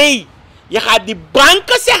 Maar nee, je gaat die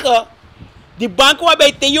banken zeggen. Die banken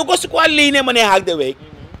waarbij je jogos kwa lenen meneer Harderwijk.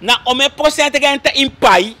 Na ome procent rente in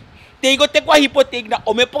pai. Tegen te kwa hypotheek na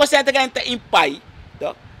ome procent rente in pai.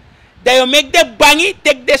 Toch? Dat je make the bangi,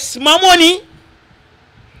 take the small money.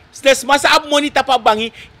 Dus masa ab money tapa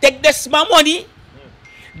bangi, take the small money.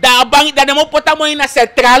 Daar bangi, dat mo pota money na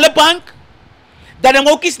centrale bank. Dat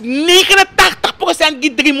mo kies 89%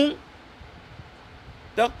 gidrimu.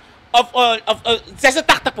 Toch?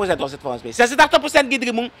 86% was het volgens mij. 86%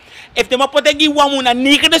 gidrimung. If de ma potengi wamu na 79%.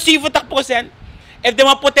 If de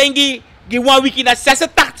ma potengi one wiki na 68%.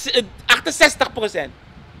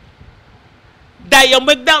 Dat je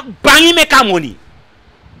moet dan bangi met money.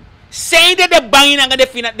 Zijn de bangi na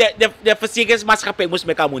de verzekeringsmaatschappij moest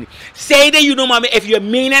met money. Zijn de you know mama if je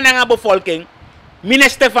menen na bevolking,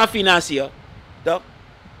 minister van Financiën, toch?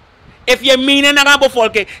 If je menen na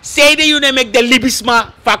bevolking, say de you make de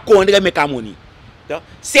libisma van kondre met money. Toch?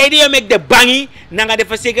 Say de you make de bangi na de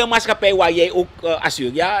verzekeringsmaatschappij waar jij ook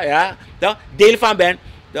assureert, ja, toch? Deel van bent,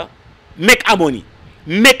 toch? Make money.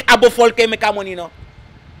 Make a bevolking met money no.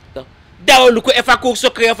 Toch? Daar look if a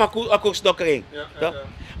koers krijgen of a koers nog krijgen. Toch?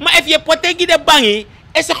 Maar if je potentie de bangi,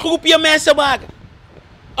 is een groepje mensen maken.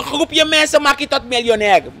 Een groepje mensen maak je tot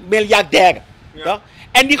miljonair, miljardair. Toch?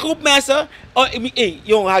 En die groep mensen,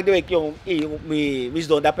 jong, haak de week, jong,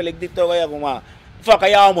 misdoen, dat wil ik dit toch, ja, maar, fuck,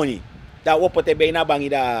 ja, money. Dat we poten bijna bangi,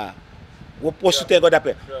 dat we posten tegen dat,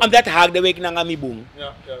 omdat haak de week na mi boom.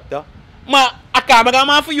 Toch? Maar, a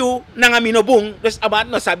cameraman voor jou, na mi no boom, dus amat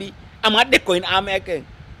no sabi, amat de coin aanmerken.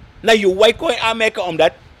 Na you white coin aanmerken,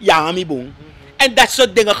 omdat, ja, mi boom. En dat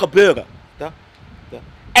soort dingen gebeuren. Toch?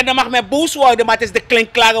 En dan mag men boos worden, maar het is de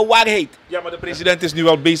klinkklare waarheid. Ja, maar de president is nu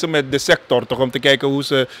wel bezig met de sector, toch? Om te kijken hoe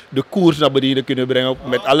ze de koers naar beneden kunnen brengen.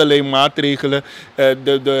 Met allerlei maatregelen.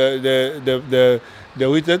 Hoe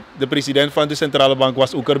heet het? De president van de centrale bank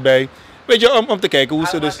was ook erbij. Weet je, om te kijken hoe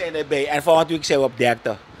ze dus... zijn erbij. En volgende week zijn we op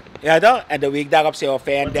 30. Ja toch? En de week daarop zijn we op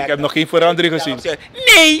 35. Ik heb nog geen verandering gezien.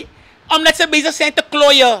 Nee, omdat ze bezig zijn te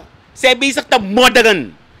klooien. Ze zijn bezig te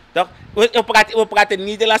modderen. Toch? We praten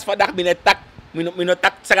Nederlands vandaag binnen tak. Mino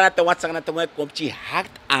tak saranato komt je hard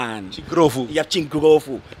aan. Chingrofu. Ja,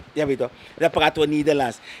 Chingrofu. Ja, weet je. Dan praten we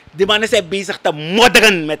Nederlands. Die mannen zijn bezig te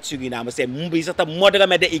modderen met Suriname. Ze zijn bezig te modderen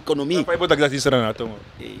met de economie. Maar je moet dat is saranato, man.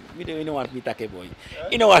 You know what me take, boy.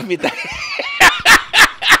 You know what me take.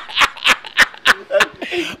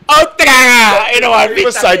 Outra! You know what me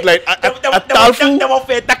take. Sideline. Dat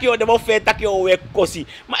moet feit takje weer kosi.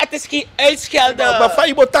 Maar het is geen uitschelden. Maar van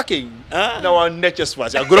je moet takje. Nou, netjes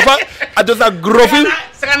was. Ja, grofa. Het is een grofie.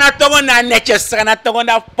 Ze gaan naar tongen naar netjes. Ze gaan naar tongen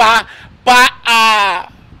naar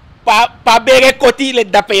pa bere koti le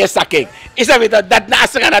dape je saking. Is dat weet dat na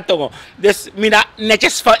ze gaan naar tongen. Dus mina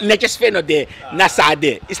netjes vinden de na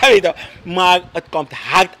sade. Is dat weet maar het komt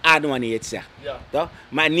hard aan wanneer je het zegt. Ja.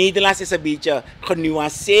 Maar Nederlands is een beetje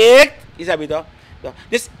genuanceerd. Is dat weet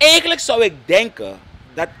dus eigenlijk zou ik denken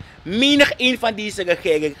dat menig een van deze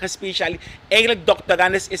regeringen gespecialiseerd eigenlijk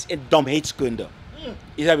doctorandus is in domheidskunde.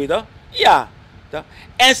 Is dat weet ja.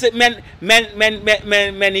 En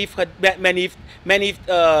men heeft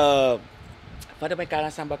wat heb ik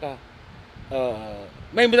aan Sambaka?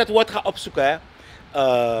 Men moet dat woord gaan opzoeken, hè?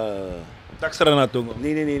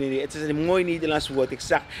 Nee. Het is een mooi Nederlands woord.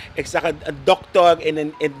 Ik zag een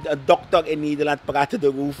dokter in Nederland praten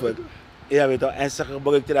erover. Ja, weet je, en ze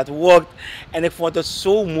gebruikte dat woord. En ik vond het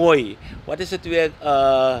zo mooi. Wat is het weer?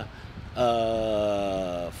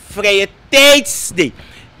 Vrije tijds. Nee.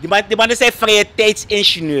 Die mannen zijn vrije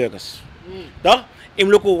tijdsingenieurs. Toch?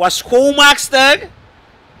 Imloko was schoonmaakster.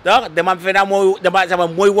 Toch? De man vindt ze hebben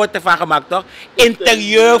een mooi woord ervan gemaakt, toch?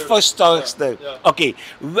 Interieurverzorgster. Oké.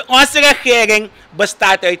 Onze regering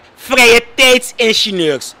bestaat uit vrije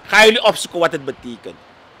tijdsingenieurs. Gaan jullie opzoeken wat het betekent?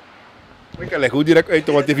 Ik kan leggen hoe direct uit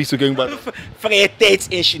wat de zoeking was. Vrije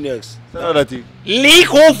tijdsingenieurs.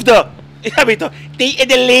 Leeghoofden. Ja, weet je, in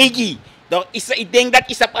de legi. Ik denk dat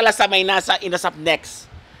Isap Alasamay nasa in de sap next.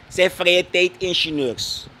 Zijn vrije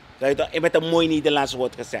tijdsingenieurs. Met een mooi Nederlands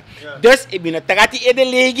woord gezegd. Ja. Dus ik ben een trati in de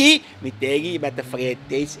legi, met een vrije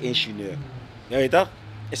tijdsingenieur. Ja, weet je toch?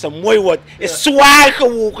 Is een mooi woord. Is zwaar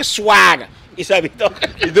gewogen, zwaar. Is dat weet je toch?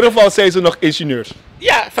 In ieder geval zijn ze nog ingenieurs.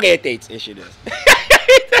 Ja, vrije tijdsingenieurs.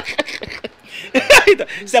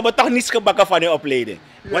 Ze hebben toch niets gebakken van hun opleiding.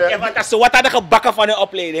 Want als ze wat hadden gebakken van hun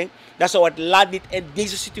opleiding, dan zou het land niet in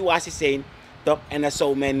deze situatie zijn. Toch? En dan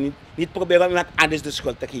zou men niet proberen om iemand anders de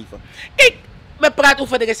schuld te geven. Kijk, we praten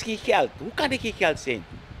over er is geen geld. Hoe kan er geen geld zijn?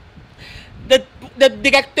 De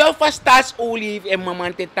directeur van Staatsolie heeft in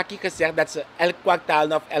moment in Taki gezegd dat ze elk kwartaal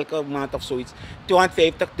of elke maand of zoiets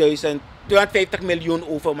 250 miljoen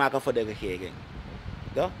overmaken voor de regering.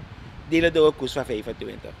 Toch? Delen door een koers van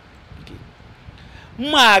 25.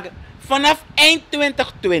 Maar vanaf eind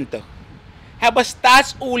 2020 hebben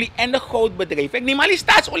Staatsolie en de goudbedrijven, ik neem alleen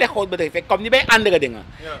Staatsolie en goudbedrijven, ik kom niet bij andere dingen.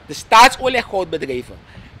 Ja. De Staatsolie en goudbedrijven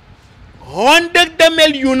honderden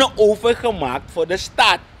miljoenen overgemaakt voor de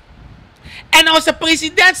staat. En onze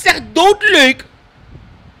president zegt doodleuk,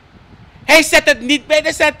 hij zet het niet bij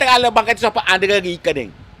de centrale bank, het is op een andere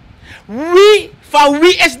rekening. Van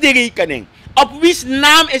wie is de rekening? Op wie's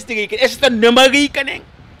naam is de rekening? Is het een nummerrekening?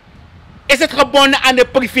 Is het gebonden aan de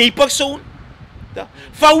privépersoon?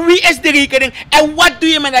 Van wie is de rekening? En wat doe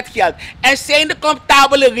je met dat geld? En zijn de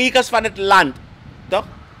comptabele regels van het land? Toch?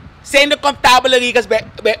 Zijn de comptabele regels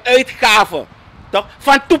bij uitgaven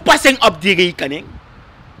van toepassing op die rekening?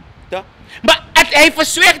 Toch? Maar hij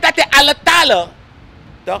verzweert dat hij alle talen.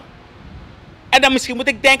 Toch? En dan misschien moet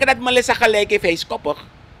ik denken dat Melissa gelijk heeft, hij is koppig.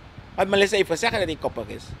 Want Melissa heeft gezegd dat hij koppig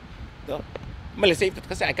is. Toch? Melissa heeft het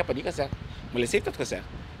gezegd, ik heb het niet gezegd. Melissa heeft het gezegd.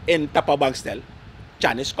 In Tapabankstel.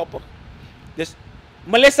 Chan is koppig. Dus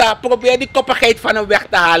Melissa, probeer die koppigheid van hem weg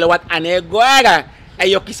te halen. Wat ane goara. En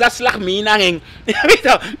je kiest een slag mee naar hem.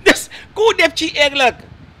 Dus, goed heb je eerlijk.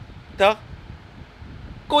 Toch?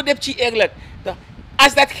 Goed heb je eerlijk. Toch?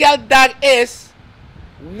 Als dat geld daar is,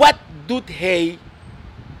 wat doet hij?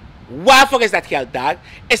 Waarvoor is dat geld daar?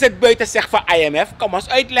 Is het buiten zeg van IMF? Kom ons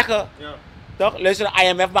uitleggen. Ja. Toch? Luister, de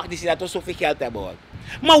IMF mag niet zien dat we zoveel geld hebben hoor.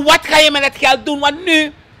 Maar wat ga je met dat geld doen? Want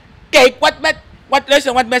nu, kijk,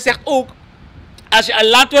 wat men zegt ook. Als je een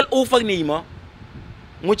land wil overnemen,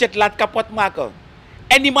 moet je het land kapot maken.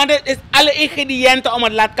 En die man is alle ingrediënten om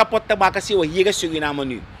het land kapot te maken, zien we hier in Suriname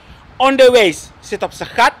nu. Onderwijs zit op zijn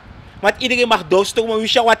gat, want iedereen mag doorstromen.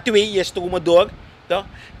 Wie wat 2, je stromen door. Toch?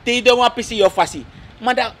 Tegen wat is je fassie.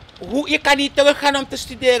 Maar je kan niet teruggaan om te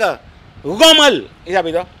studeren. Rommel, is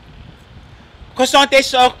dat toch?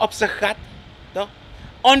 Gezondheidszorg op zijn gat. Toch?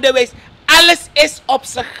 Onderwijs, alles is op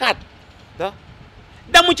zijn gat. Toch?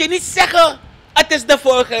 Dan moet je niet zeggen, het is de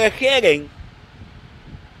vorige regering.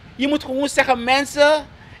 Je moet gewoon zeggen, mensen,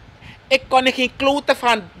 ik kon er geen kloten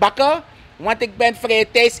van bakken, want ik ben vrije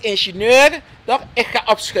tijdsingenieur, toch? Ik ga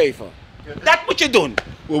opschuiven. Dat moet je doen.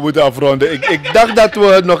 We moeten afronden. Ik dacht dat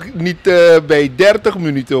we nog niet bij 30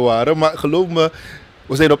 minuten waren, maar geloof me,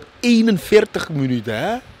 we zijn op 41 minuten,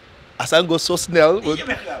 hè? Asango zo snel.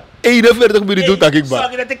 41 minuten dat ik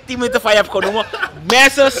sorry dat ik 10 minuten van je heb genomen.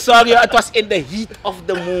 Mensen, sorry, het was in the heat of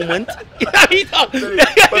the moment.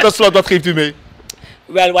 Maar tot slot, wat geeft u mee?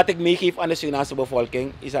 Wel, wat ik meegeef aan de Surinaamse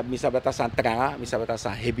bevolking is dat misabata san tranga, misabata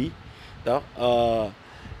san hebi.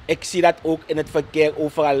 Ik zie dat ook in het verkeer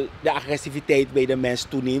overal de agressiviteit bij de mens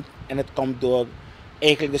toeneemt. En het komt door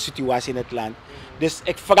eigenlijk de situatie in het land. Dus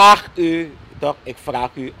ik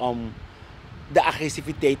vraag u om de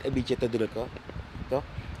agressiviteit een beetje te drukken. Toch?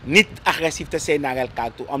 Niet agressief te zijn naar elkaar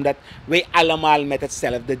toe, omdat wij allemaal met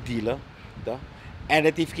hetzelfde dealen. Toch? En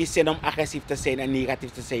het heeft geen zin om agressief te zijn en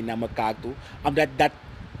negatief te zijn naar elkaar toe, omdat dat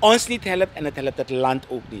ons niet helpt en het helpt het land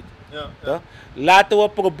ook niet. Ja. Laten we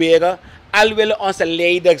proberen, al willen onze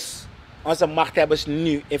leiders, onze machthebbers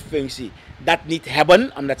nu in functie, dat niet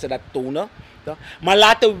hebben, omdat ze dat tonen. Toch? Maar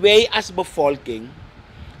laten wij als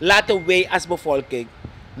bevolking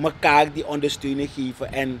elkaar die ondersteuning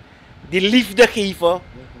geven en die liefde geven,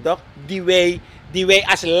 toch? Die wij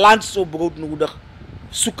als land zo broodnodig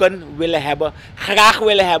zoeken, graag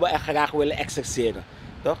willen hebben en graag willen exerceren.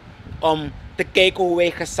 Toch? Om te kijken hoe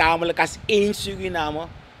wij gezamenlijk als één Suriname,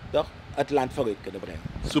 toch, het land vooruit kunnen brengen.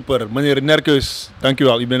 Super, meneer Nerkust,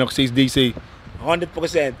 dankjewel. U bent nog steeds DC. 100%.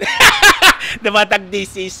 De wat ik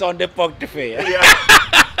DC zonder portefeuille. Ja.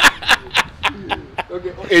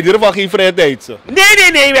 In ieder geval geen vrije tijd. Zo.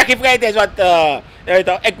 Nee, geen vrije tijd. Want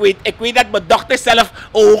ik weet dat mijn dochter zelf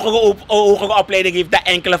een hogere opleiding heeft dan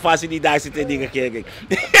enkele van ze die daar zitten in die regering.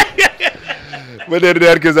 Meneer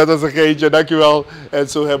Nerkust, dat was een geintje, dankjewel. En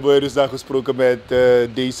zo hebben we dus dan gesproken met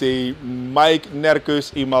DC Mike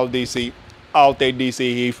Nerkust, eenmaal DC, altijd DC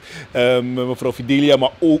heeft mevrouw Fidelia,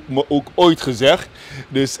 maar ook ooit gezegd.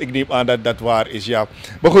 Dus ik neem aan dat dat waar is, ja.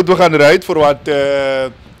 Maar goed, we gaan eruit voor wat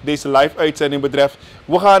deze live-uitzending betreft.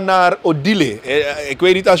 We gaan naar Odile. Ik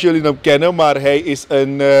weet niet als jullie hem kennen, maar hij is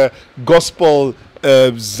een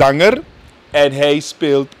gospelzanger en hij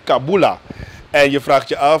speelt kabula. En je vraagt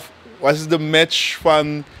je af, wat is de match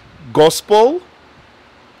van gospel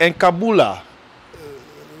en kabula?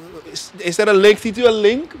 Is er een link? Ziet u een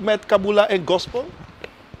link met kabula en gospel?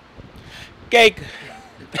 Kijk.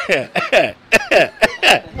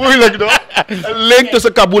 Moeilijk toch? Een link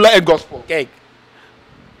tussen kabula en gospel. Kijk.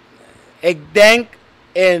 Ik denk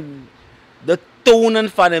in de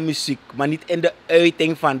tonen van de muziek, maar niet in de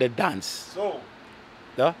uiting van de dans. Zo.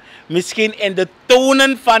 Ja? Misschien in de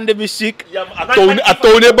tonen van de muziek. Ja, maar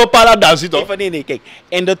tonen bepalen dansen toch? Nee, kijk.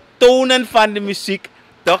 In de tonen van de muziek,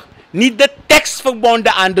 toch? Niet de tekst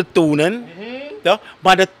verbonden aan de tonen, toch?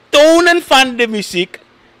 Maar de tonen van de muziek,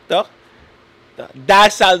 toch?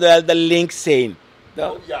 Daar zal wel de link zijn.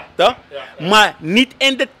 Toch? Oh, ja. Toch? Ja. Maar niet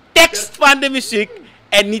in de tekst van de muziek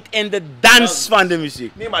en niet in de dans van de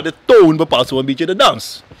muziek. Nee, maar de toon bepaalt zo een beetje de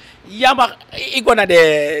dans. Ja, maar ik ga naar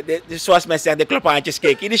zoals men zegt, de kloppaantjes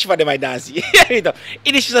kijken. Het is van de Maidansi.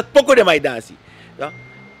 Het is het poco de Maidansi. Ja?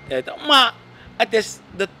 Maar het is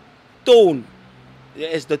de toon.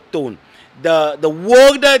 Het is de toon. De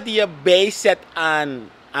woorden die je bijzet aan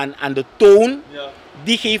de toon,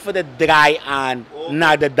 die geven de draai aan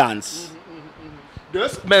naar de dans.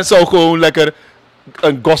 Dus men zou gewoon lekker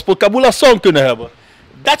een gospel Kabula song kunnen hebben.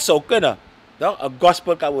 Dat zou kunnen. Een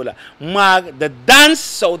gospel Kabula. Maar de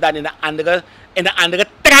dans zou dan in een andere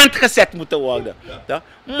trant gezet moeten worden.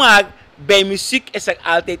 Maar bij muziek is er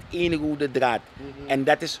altijd één rode draad. En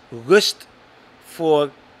dat is rust voor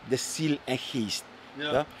de ziel en geest.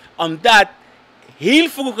 Omdat heel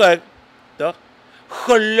vroeger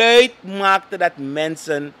geluid maakte dat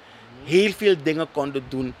mensen heel veel dingen konden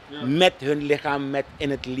doen met hun lichaam, in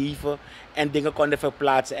het leven. En dingen konden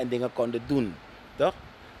verplaatsen en dingen konden doen. Toch?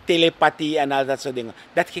 Telepathie en al dat soort dingen.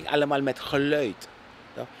 Dat ging allemaal met geluid.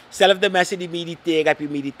 Toch? Zelfs de mensen die mediteren, heb je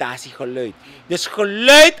meditatiegeluid. Dus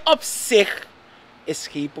geluid op zich is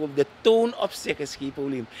geen probleem. De toon op zich is geen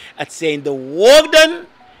probleem. Het zijn de woorden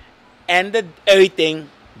en de uiting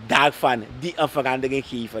daarvan die een verandering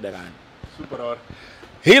geven eraan. Super hoor.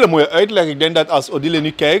 Hele mooie uitleg. Ik denk dat als Odile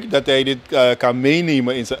nu kijkt, dat hij dit kan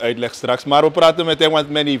meenemen in zijn uitleg straks. Maar we praten met hem, want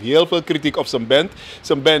men heeft heel veel kritiek op zijn band.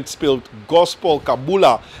 Zijn band speelt gospel,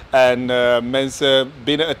 Kabula. En mensen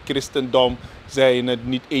binnen het christendom zijn het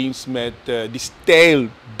niet eens met die stijl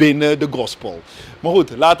binnen de gospel. Maar goed,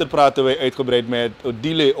 later praten wij uitgebreid met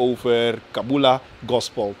Odile over Kabula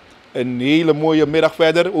gospel. Een hele mooie middag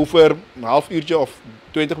verder. Over een half uurtje of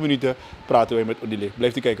 20 minuten praten wij met Odile.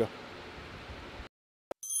 Blijft u kijken.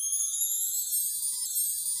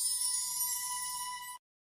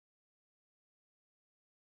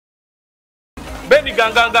 Benny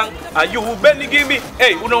gang gang gang, you Benny give me. Hey,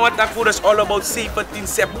 you know what that for is all about 17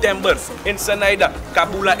 September in Sanaida.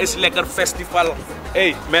 Kabula is lekker festival.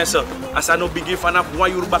 Hey mensen, als je nou begint vanaf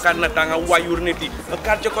 1 uur bakken naar tanga 1 uur niet. Een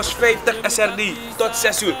kaartje kost 50 SRD tot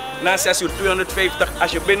 6 uur. Na 6 uur 250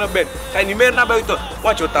 als je binnen bent. Ga je niet meer naar buiten,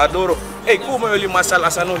 wat je daar door. Hey, komen jullie masala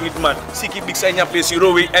als je nou niet man. Siki big zijn je pesi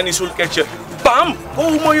rowi en die sulketje. Bam,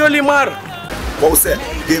 komen jullie maar. Wou say,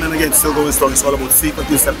 again and again, still going strong. It's all about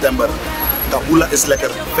 17 September. Kabula is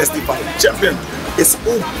lekker festival. Champion is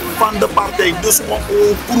ook van de partij. Dus wat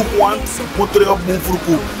ook groep 1 moet terug op mijn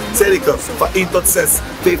vroeg. Zeg ik, van 1 tot 6,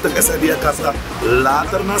 50 SRD kasta.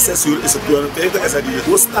 Later na 6 uur is het 250 SRD.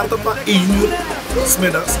 We starten van 1 uur 's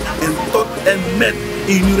middags en tot en met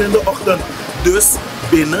 1 uur in de ochtend. Dus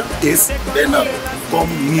binnen is binnen.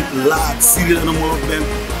 Kom niet laat. Zie je in de morgen bent.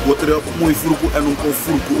 We terug op mooi vroeg en een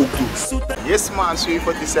vroeg ook toe. Yes man,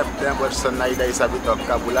 17 september, Sanaida is a bit of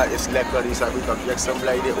Kabula is lekker, is a bit of Jackson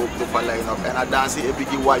Blade ook de van line-up. En a dansie een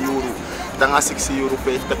beetje wajuru, dan a 60 euro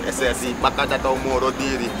 50 SRD, baka dat al moro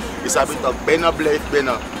diri. Is a bit of binnen blijft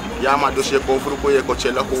binnen. Ja maar dus je kon vroeg je kon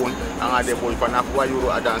chillen gewoon. En a de boy vanaf wajuru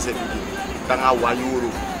a dansen begin. Dan a wajuru,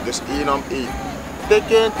 dus 1 om 1.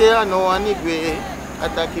 Teken te ano anigwe,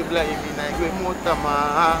 ataki blai mina igwe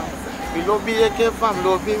motama. Mi lobby eke fam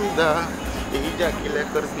lobby mida. Ija ki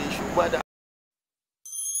lekker bishu bada.